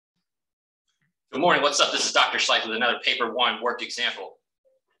Good morning, what's up? This is Dr. Schleich with another paper one worked example.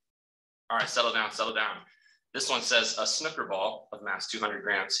 All right, settle down, settle down. This one says a snooker ball of mass 200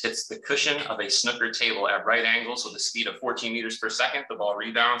 grams hits the cushion of a snooker table at right angles with a speed of 14 meters per second. The ball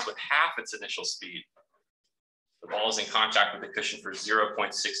rebounds with half its initial speed. The ball is in contact with the cushion for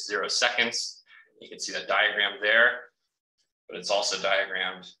 0.60 seconds. You can see that diagram there, but it's also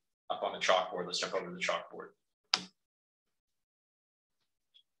diagrammed up on the chalkboard. Let's jump over to the chalkboard.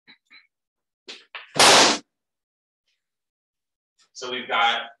 So we've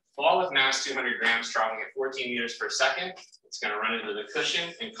got ball with mass 200 grams traveling at 14 meters per second. It's going to run into the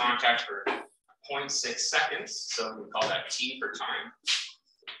cushion in contact for 0.6 seconds. So we call that T for time.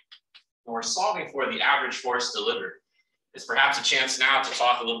 And we're solving for the average force delivered. It's perhaps a chance now to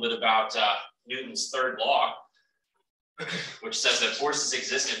talk a little bit about Newton's third law, which says that forces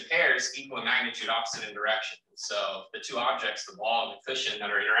exist in pairs equal in magnitude, opposite in direction. So the two objects, the ball and the cushion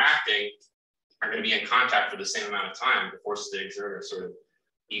that are interacting, are going to be in contact for the same amount of time. The forces they exert are sort of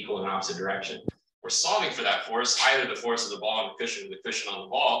equal in opposite direction. We're solving for that force, either the force of the ball on the cushion or the cushion on the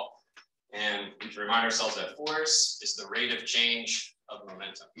ball. And we can remind ourselves that force is the rate of change of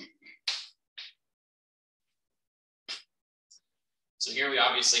momentum. So here we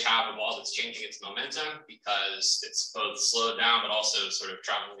obviously have a ball that's changing its momentum because it's both slowed down, but also sort of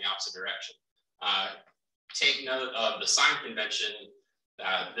traveling in the opposite direction. Take note of the sign convention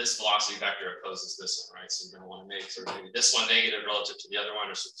that this velocity vector opposes this one, right? So you're going to want to make sort of maybe this one negative relative to the other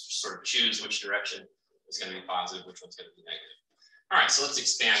one, or sort of choose which direction is going to be positive, which one's going to be negative. All right, so let's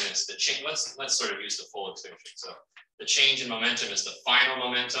expand this. Let's sort of use the full extension. So the change in momentum is the final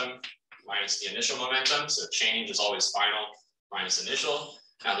momentum minus the initial momentum. So change is always final minus initial.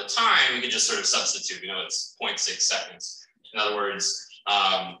 Now the time, we could just sort of substitute, it's 0.6 seconds. In other words,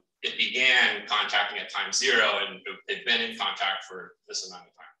 it began contacting at time 0 and they've been in contact for this amount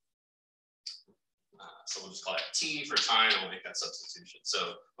of time. So we'll just call that T for time and we'll make that substitution.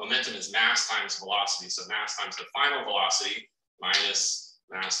 So momentum is mass times velocity. So mass times the final velocity minus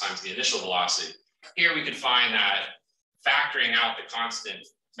mass times the initial velocity. Here we could find that factoring out the constant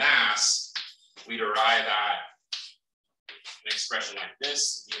mass, we derive at an expression like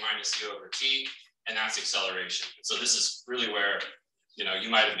this, u minus u over t, and that's acceleration. So this is really where you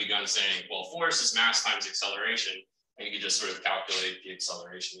might have begun saying, well, force is mass times acceleration, and you can just sort of calculate the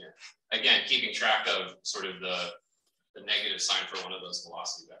acceleration here. Again, keeping track of sort of the negative sign for one of those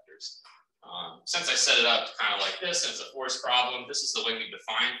velocity vectors. Since I set it up kind of like this, and it's a force problem, this is the way we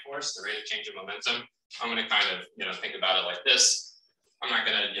define force, the rate of change of momentum. I'm going to kind of think about it like this. I'm not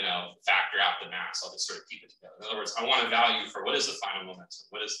going to factor out the mass. I'll just sort of keep it together. In other words, I want a value for what is the final momentum,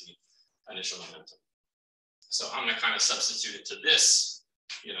 what is the initial momentum. So I'm going to kind of substitute it to this,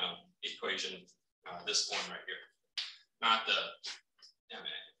 equation, this form right here, not the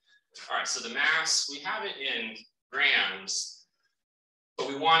MA. All right, so the mass, we have it in grams, but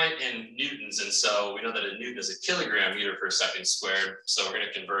we want it in newtons. And so we know that a newton is a kilogram meter per second squared. So we're going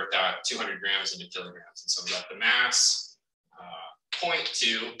to convert that 200 grams into kilograms. And so we got the mass,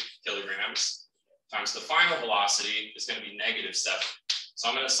 0.2 kilograms times the final velocity is going to be -7. So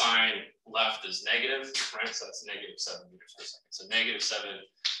I'm going to assign left as negative, right? So that's -7 meters per second. So -7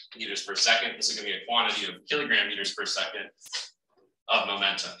 meters per second. This is going to be a quantity of kilogram meters per second of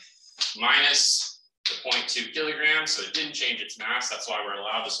momentum. Minus the 0.2 kilograms. So it didn't change its mass. That's why we're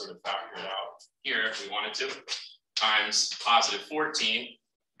allowed to sort of factor it out here if we wanted to. Times positive 14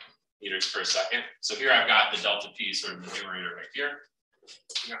 meters per second. So here I've got the delta P sort of the numerator right here.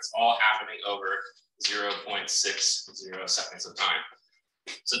 And that's all happening over 0.60 seconds of time.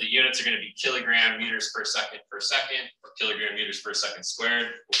 So the units are going to be kilogram meters per second or kilogram meters per second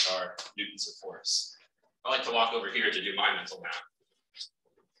squared, which are newtons of force. I like to walk over here to do my mental math.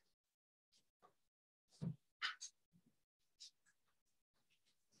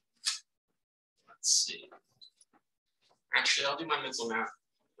 Let's see. Actually, I'll do my mental math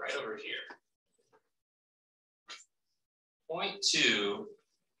right over here. 0.2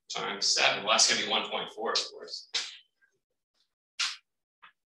 times 7, well, that's going to be 1.4, of course.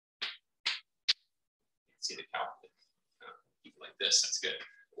 See the calculator. Keep it like this, that's good.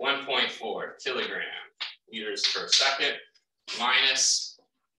 1.4 kilogram meters per second minus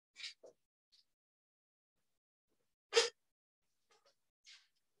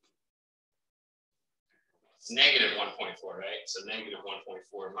it's negative 1.4, right? So negative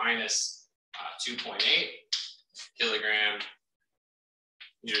 1.4 minus 2.8 kilogram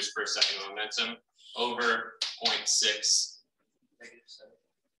meters per second momentum over 0.6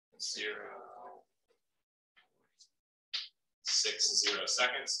 0.60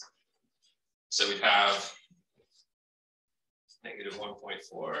 seconds. So we have negative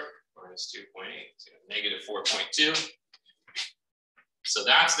 1.4 minus 2.8, so negative 4.2. So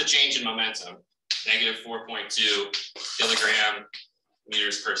that's the change in momentum, negative 4.2 kilogram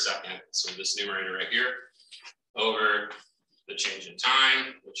meters per second. So this numerator right here over the change in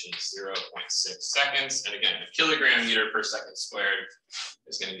time, which is 0.6 seconds. And again, a kilogram meter per second squared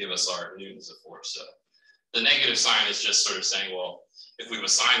is going to give us our newtons of force. So the negative sign is just sort of saying, well, if we've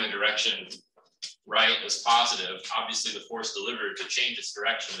assigned the direction right as positive, obviously the force delivered to change its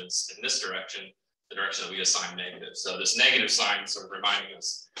direction is in this direction, the direction that we assign negative. So this negative sign is sort of reminding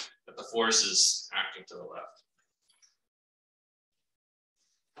us that the force is acting to the left.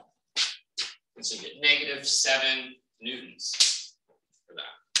 And so you get negative 7 newtons for that.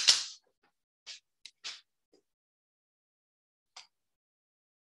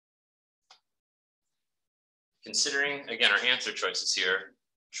 Considering, again, our answer choices here,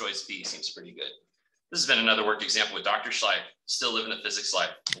 choice B seems pretty good. This has been another worked example with Dr. Schleif. Still living the physics life.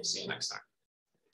 We'll see you next time.